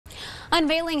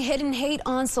Unveiling hidden hate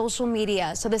on social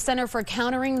media. So the Center for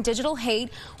Countering Digital Hate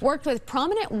worked with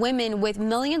prominent women with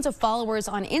millions of followers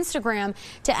on Instagram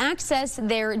to access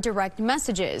their direct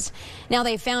messages. Now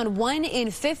they found 1 in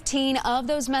 15 of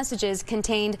those messages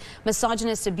contained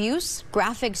misogynist abuse,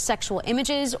 graphic sexual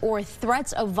images, or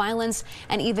threats of violence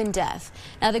and even death.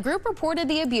 Now the group reported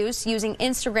the abuse using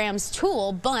Instagram's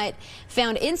tool, but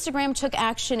found Instagram took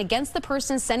action against the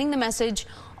person sending the message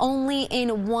only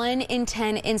in 1 in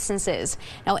 10 instances.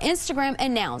 Now, Instagram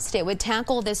announced it would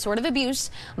tackle this sort of abuse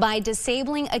by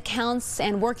disabling accounts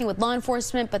and working with law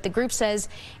enforcement, but the group says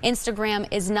Instagram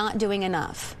is not doing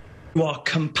enough. You are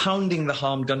compounding the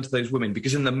harm done to those women,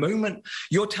 because in the moment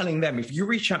you're telling them, if you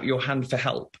reach out your hand for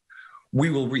help,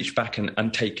 we will reach back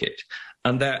and take it.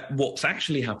 And what's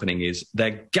actually happening is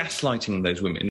they're gaslighting those women.